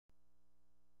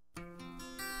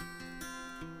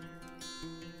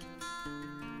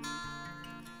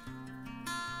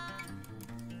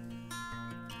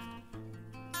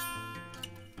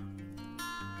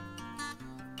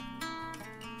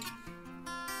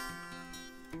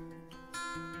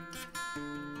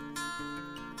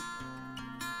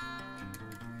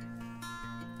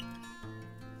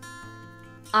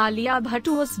Alia Bhatt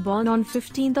was born on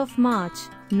 15th of March,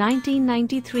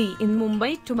 1993 in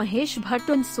Mumbai to Mahesh Bhatt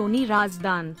and Soni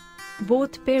Razdan.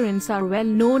 Both parents are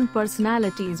well-known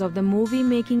personalities of the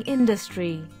movie-making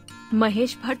industry.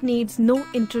 Mahesh Bhatt needs no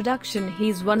introduction. He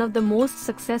is one of the most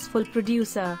successful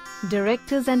producer,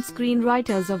 directors and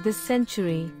screenwriters of this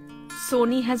century.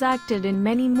 Soni has acted in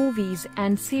many movies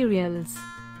and serials.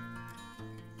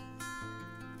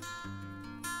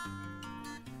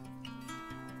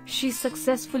 She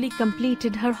successfully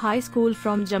completed her high school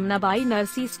from Jamnabai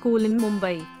Nursery School in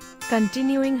Mumbai.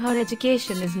 Continuing her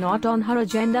education is not on her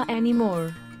agenda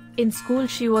anymore. In school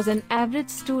she was an average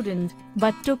student,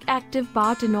 but took active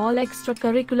part in all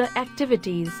extracurricular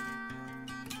activities.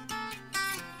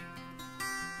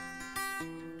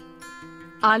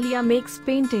 Alia makes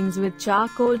paintings with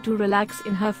charcoal to relax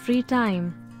in her free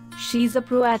time. She's a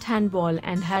pro at handball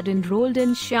and had enrolled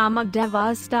in Shyamak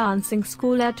Deva's dancing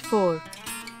school at 4.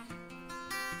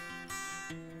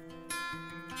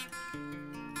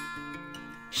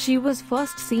 She was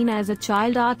first seen as a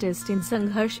child artist in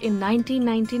Sangharsh in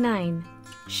 1999.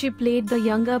 She played the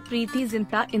younger Preeti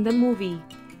Zinta in the movie.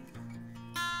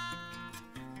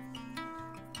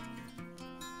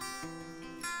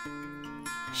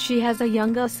 She has a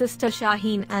younger sister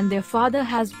Shaheen and their father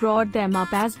has brought them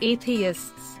up as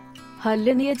atheists. Her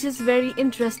lineage is very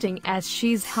interesting as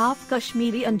she's half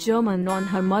Kashmiri and German on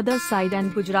her mother's side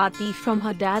and Gujarati from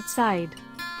her dad's side.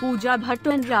 Pooja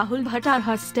Bhatt and Rahul Bhatt are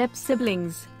her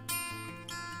step-siblings.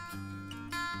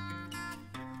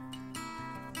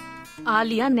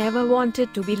 Alia never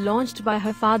wanted to be launched by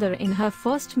her father in her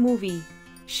first movie.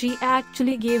 She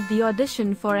actually gave the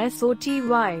audition for SOTY,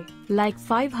 like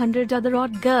 500 other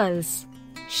odd girls.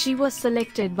 She was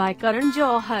selected by Karan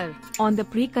Johar, on the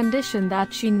precondition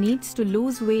that she needs to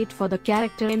lose weight for the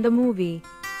character in the movie.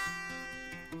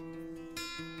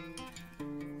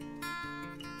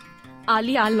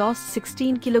 Alia lost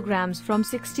 16 kilograms from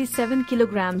 67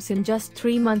 kilograms in just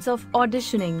 3 months of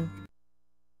auditioning.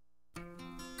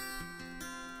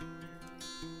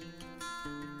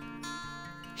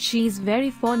 She's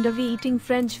very fond of eating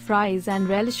French fries and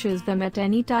relishes them at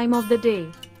any time of the day.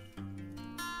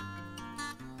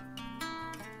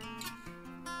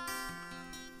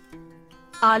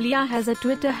 Alia has a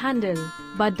Twitter handle,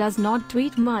 but does not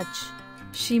tweet much.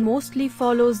 She mostly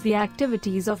follows the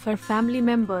activities of her family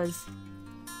members.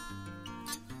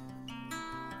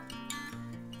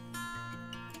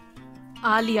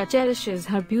 Alia cherishes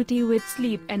her beauty with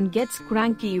sleep and gets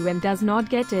cranky when does not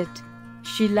get it.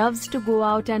 She loves to go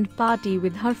out and party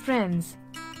with her friends.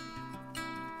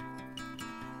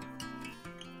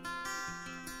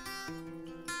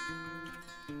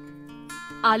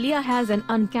 Alia has an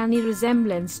uncanny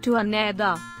resemblance to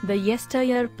Aneda, the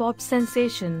yesteryear pop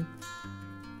sensation.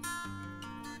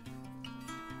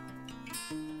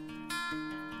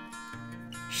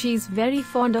 She's very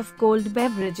fond of cold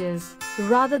beverages,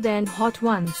 rather than hot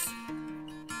ones.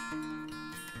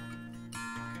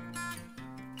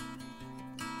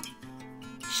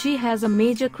 She has a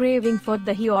major craving for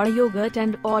dahi or yogurt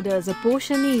and orders a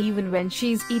portion even when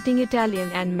she's eating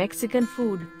Italian and Mexican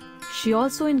food. She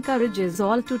also encourages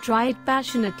all to try it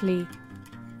passionately.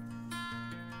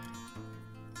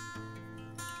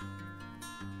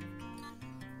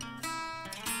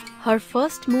 Her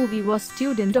first movie was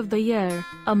Student of the Year,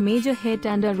 a major hit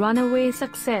and a runaway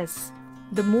success.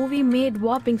 The movie made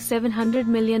whopping 700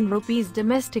 million rupees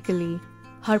domestically.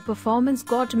 Her performance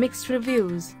got mixed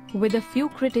reviews, with a few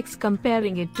critics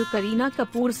comparing it to Kareena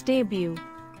Kapoor's debut.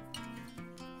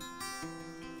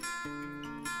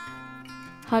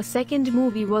 Her second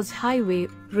movie was Highway,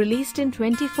 released in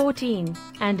 2014,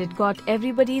 and it got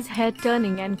everybody's head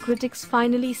turning and critics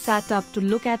finally sat up to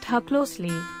look at her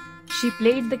closely. She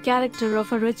played the character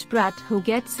of a rich brat who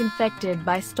gets infected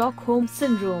by Stockholm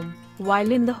Syndrome,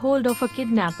 while in the hold of a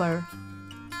kidnapper.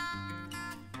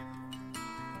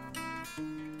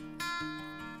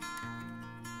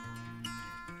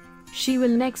 She will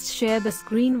next share the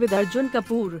screen with Arjun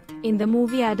Kapoor, in the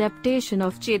movie adaptation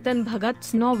of Chetan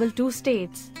Bhagat's novel Two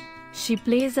States. She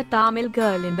plays a Tamil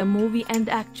girl in the movie and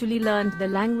actually learned the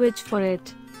language for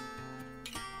it.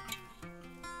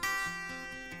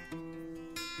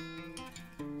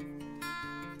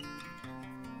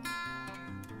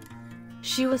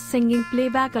 She was singing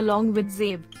playback along with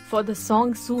Zeb, for the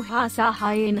song Suhasa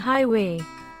Hai in Highway.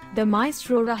 The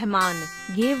maestro Rahman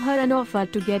gave her an offer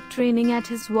to get training at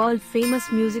his world-famous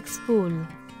music school.